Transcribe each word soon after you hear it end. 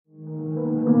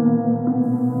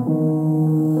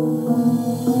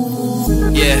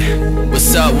Yeah,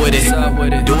 what's up with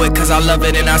it? Do it cause I love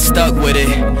it and I stuck with it.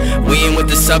 We ain't with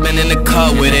the subbing in the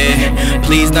cut with it.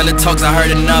 Please none of the talks, I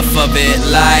heard enough of it.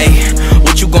 Like,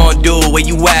 what you gonna do? Where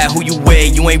you at? Who you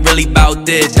with? You ain't really about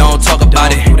this, don't talk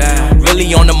about it.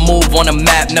 Really on the move, on the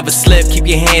map, never slip. Keep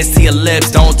your hands to your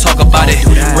lips, don't talk about it.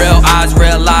 Real eyes,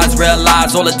 real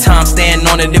lives, all the time. Stand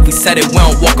on it, if we said it, we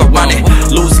don't walk around it.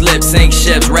 Loose lips, sink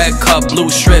ships, red cup, blue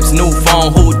strips, new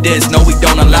phone, who this? No, we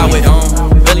don't allow it.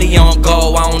 Really on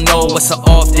go, I don't know what's an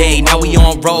off day. Now we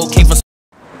on road, came from.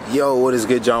 Yo, what is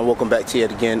good, John? Welcome back to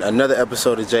yet again another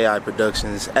episode of JI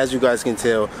Productions. As you guys can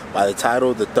tell by the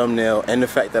title, the thumbnail, and the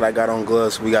fact that I got on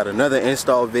gloves, we got another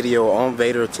install video on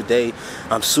Vader today.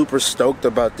 I'm super stoked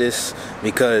about this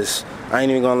because I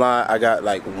ain't even gonna lie, I got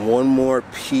like one more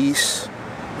piece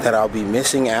that I'll be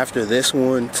missing after this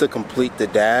one to complete the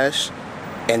dash.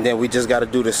 And then we just got to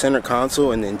do the center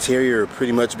console and the interior will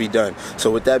pretty much be done.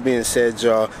 So with that being said,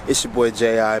 y'all, it's your boy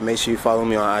J.I. Make sure you follow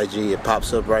me on IG. It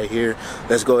pops up right here.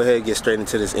 Let's go ahead and get straight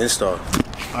into this install.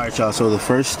 Alright, y'all, so the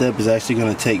first step is actually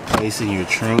going to take place in your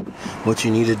trunk. What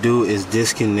you need to do is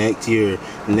disconnect your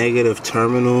negative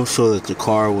terminal so that the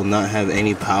car will not have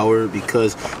any power,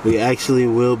 because we actually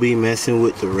will be messing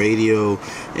with the radio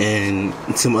and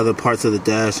some other parts of the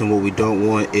dash, and what we don't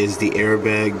want is the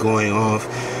airbag going off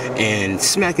and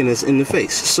smacking us in the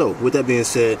face. So with that being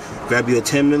said, grab you a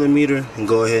 10mm and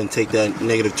go ahead and take that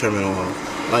negative terminal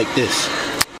off like this.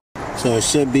 So it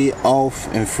should be off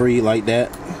and free like that.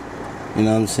 You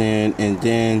know what I'm saying? And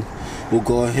then we'll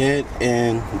go ahead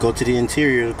and go to the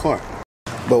interior of the car.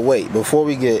 But wait, before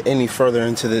we get any further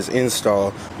into this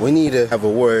install, we need to have a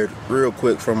word real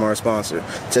quick from our sponsor.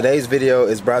 Today's video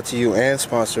is brought to you and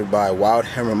sponsored by Wild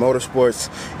Hammer Motorsports.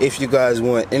 If you guys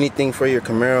want anything for your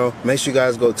Camaro, make sure you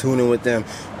guys go tune in with them.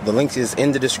 The link is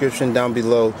in the description down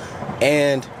below.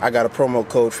 And I got a promo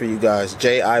code for you guys,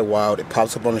 JIWILD. It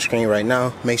pops up on the screen right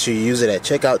now. Make sure you use it at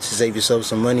checkout to save yourself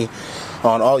some money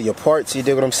on all your parts. You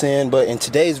dig what I'm saying? But in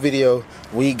today's video,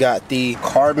 we got the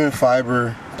carbon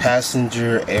fiber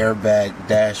passenger airbag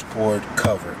dashboard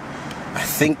cover. I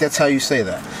think that's how you say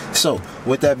that. So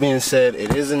with that being said,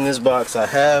 it is in this box. I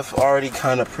have already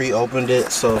kind of pre-opened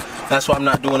it, so that's why I'm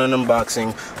not doing an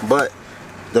unboxing. But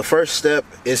the first step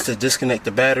is to disconnect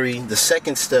the battery. The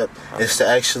second step is to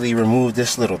actually remove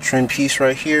this little trim piece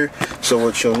right here. So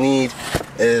what you'll need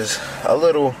is a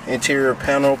little interior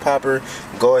panel popper.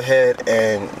 Go ahead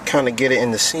and kind of get it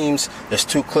in the seams. There's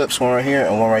two clips, one right here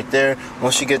and one right there.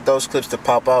 Once you get those clips to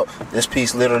pop out, this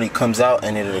piece literally comes out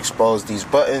and it'll expose these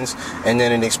buttons, and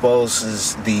then it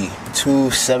exposes the two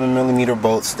 7mm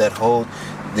bolts that hold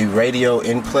the radio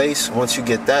in place. Once you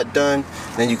get that done,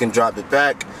 then you can drop it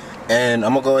back. And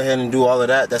I'm gonna go ahead and do all of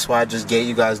that. That's why I just gave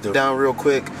you guys the down real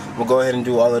quick. We'll go ahead and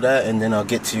do all of that, and then I'll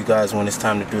get to you guys when it's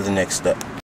time to do the next step.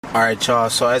 Alright, y'all,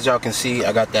 so as y'all can see,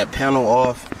 I got that panel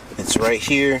off. It's right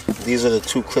here. These are the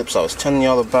two clips I was telling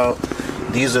y'all about.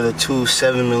 These are the two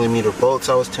 7mm bolts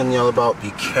I was telling y'all about.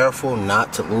 Be careful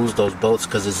not to lose those bolts,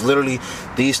 because it's literally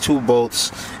these two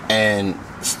bolts and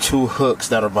two hooks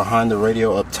that are behind the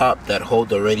radio up top that hold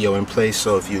the radio in place.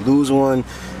 So if you lose one,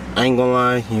 I ain't gonna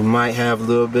lie, you might have a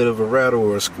little bit of a rattle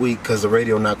or a squeak because the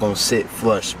radio not gonna sit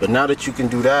flush. But now that you can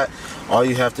do that, all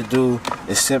you have to do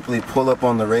is simply pull up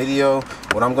on the radio.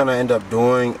 What I'm gonna end up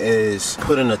doing is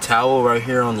putting a towel right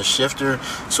here on the shifter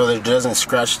so that it doesn't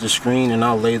scratch the screen, and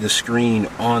I'll lay the screen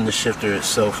on the shifter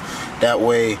itself. That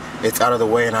way it's out of the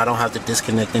way and I don't have to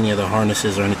disconnect any of the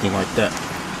harnesses or anything like that.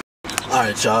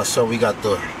 Alright, y'all, so we got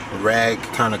the rag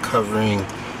kind of covering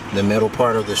the middle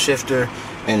part of the shifter,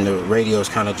 and the radio is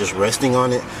kind of just resting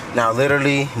on it. Now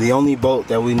literally the only bolt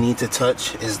that we need to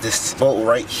touch is this bolt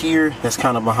right here that's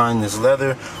kind of behind this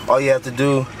leather. All you have to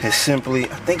do is simply,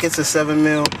 I think it's a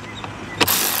 7mm.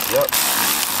 Yep.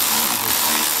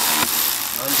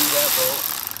 Undo that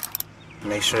bolt.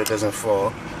 Make sure it doesn't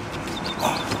fall.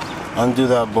 Undo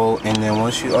that bolt, and then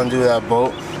once you undo that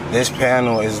bolt, this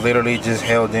panel is literally just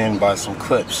held in by some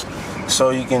clips.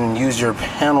 So you can use your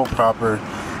panel proper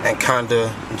and kind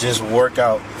of just work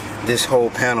out this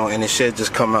whole panel, and it should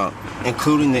just come out,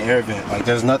 including the air vent. Like,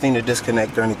 there's nothing to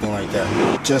disconnect or anything like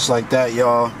that. Just like that,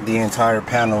 y'all, the entire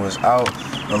panel is out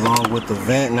along with the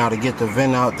vent. Now to get the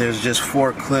vent out, there's just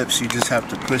 4 clips. You just have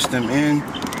to push them in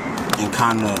and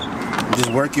kind of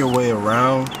just work your way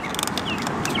around.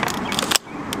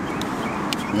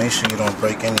 Make sure you don't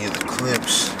break any of the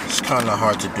clips. It's kind of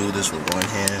hard to do this with one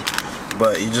hand,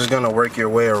 but you're just gonna work your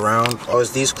way around. Oh,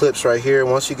 it's these clips right here.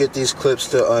 Once you get these clips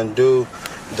to undo,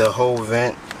 the whole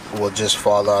vent will just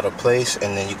fall out of place,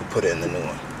 and then you can put it in the new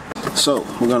one. So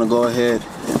we're gonna go ahead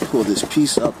and pull this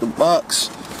piece out the box.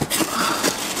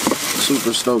 So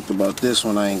super stoked about this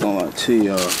one, I ain't gonna lie to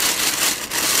y'all.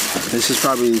 This is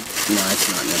probably, nah,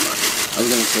 it's not, never mind. I was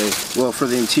gonna say, well, for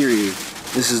the interior,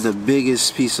 this is the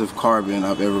biggest piece of carbon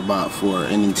I've ever bought for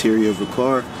an interior of a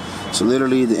car. So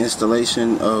literally the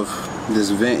installation of this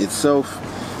vent itself,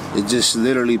 it just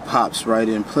literally pops right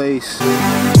in place.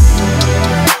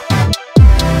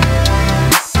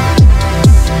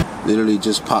 Literally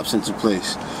just pops into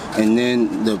place. And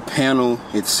then the panel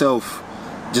itself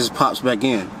just pops back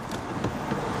in.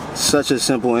 Such a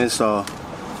simple install.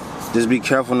 Just be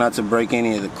careful not to break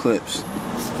any of the clips.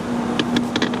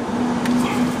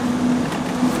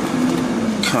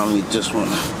 Kindly just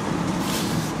wanna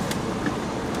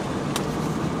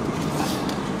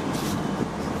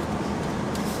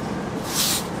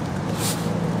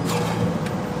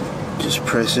just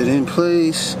press it in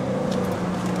place.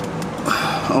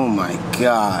 Oh my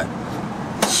god.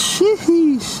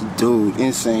 Sheesh, dude,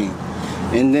 insane.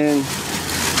 And then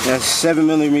that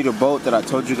 7mm bolt that I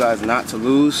told you guys not to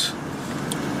lose,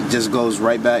 it just goes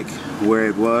right back where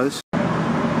it was.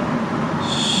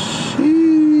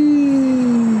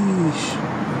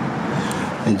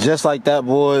 And just like that,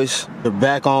 boys, you're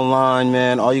back online,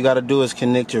 man. All you gotta do is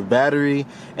connect your battery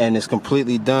and it's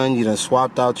completely done. You done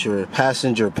swapped out your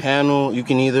passenger panel. You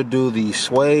can either do the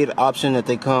suede option that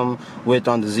they come with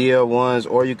on the ZL1s,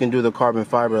 or you can do the carbon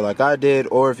fiber like I did,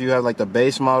 or if you have like the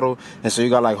base model and so you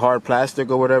got like hard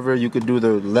plastic or whatever, you could do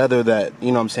the leather that,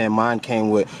 you know what I'm saying, mine came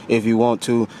with if you want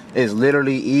to. It's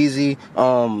literally easy.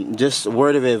 Just a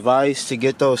word of advice: to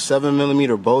get those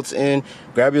 7mm bolts in,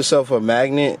 grab yourself a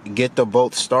magnet, get the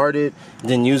bolts started,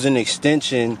 then use an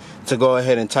extension to go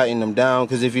ahead and tighten them down,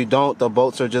 because if you don't, the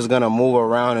bolts are just gonna move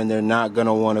around and they're not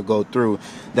gonna want to go through.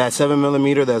 That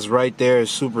 7mm that's right there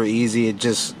is super easy.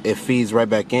 It feeds right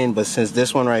back in. But since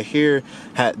this one right here,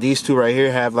 these two right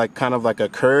here have like kind of like a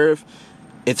curve,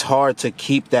 it's hard to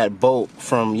keep that bolt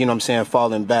from, you know what I'm saying,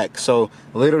 falling back. So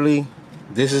literally,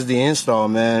 this is the install,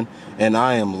 man, and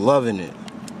I am loving it.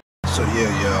 So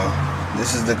yeah, y'all,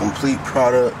 this is the complete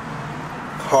product.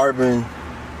 Carbon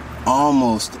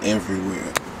almost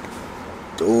everywhere.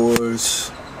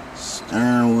 Doors,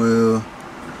 steering wheel,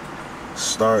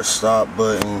 start stop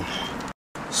button.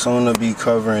 Soon to be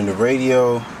covering the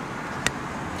radio.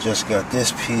 Just got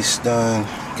this piece done.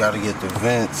 Got to get the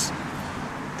vents,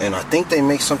 and I think they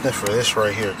make something for this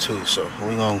right here too, so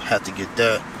we're gonna have to get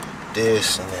that,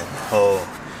 this, and then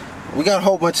we got a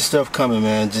whole bunch of stuff coming,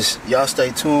 man. Just y'all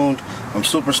stay tuned. I'm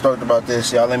super stoked about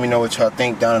this. Y'all let me know what y'all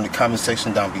think down in the comment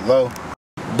section down below.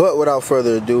 But without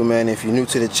further ado, man, if you're new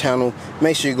to the channel,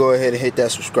 make sure you go ahead and hit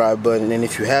that subscribe button. And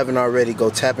if you haven't already, go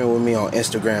tap in with me on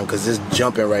Instagram, because it's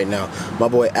jumping right now. My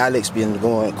boy Alex been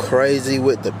going crazy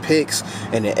with the pics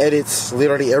and the edits.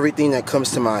 Literally everything that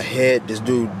comes to my head, this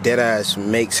dude deadass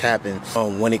makes happen.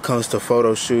 When it comes to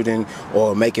photo shooting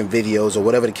or making videos or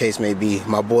whatever the case may be,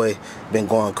 my boy been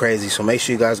going crazy. So make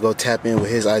sure you guys go tap in with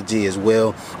his IG as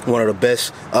well. One of the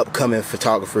best upcoming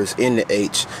photographers in the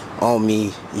H on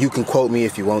me. You can quote me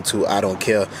if you want to, I don't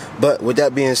care. But with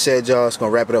that being said, y'all, it's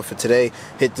gonna wrap it up for today.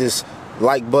 Hit this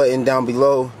like button down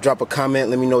below, drop a comment,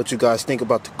 let me know what you guys think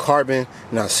about the carbon,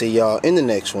 and I'll see y'all in the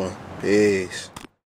next one. Peace.